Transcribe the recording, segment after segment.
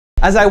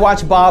As I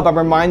watch Bob, I'm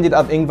reminded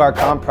of Ingvar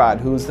Kamprad,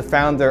 who's the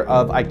founder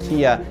of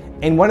IKEA.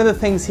 And one of the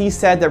things he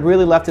said that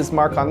really left his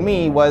mark on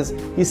me was,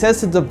 he says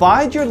to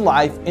divide your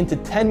life into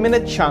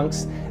 10-minute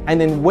chunks and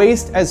then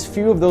waste as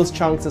few of those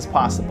chunks as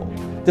possible.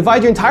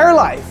 Divide your entire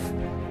life,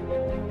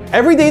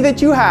 every day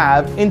that you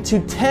have,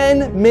 into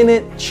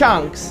 10-minute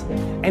chunks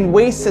and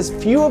waste as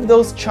few of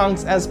those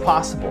chunks as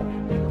possible.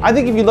 I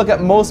think if you look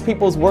at most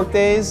people's work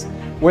days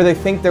where they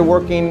think they're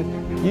working,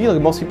 you look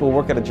at most people who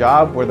work at a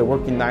job where they're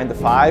working 9 to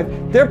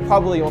 5, they're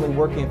probably only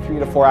working 3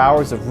 to 4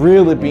 hours of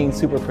really being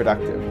super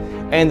productive.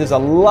 And there's a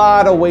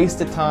lot of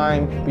wasted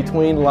time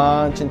between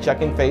lunch and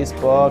checking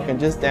Facebook and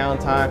just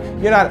downtime.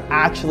 You're not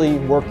actually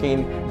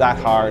working that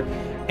hard.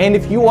 And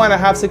if you want to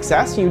have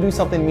success and you do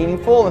something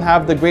meaningful and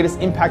have the greatest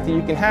impact that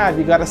you can have,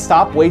 you got to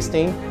stop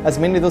wasting as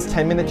many of those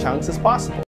 10-minute chunks as possible.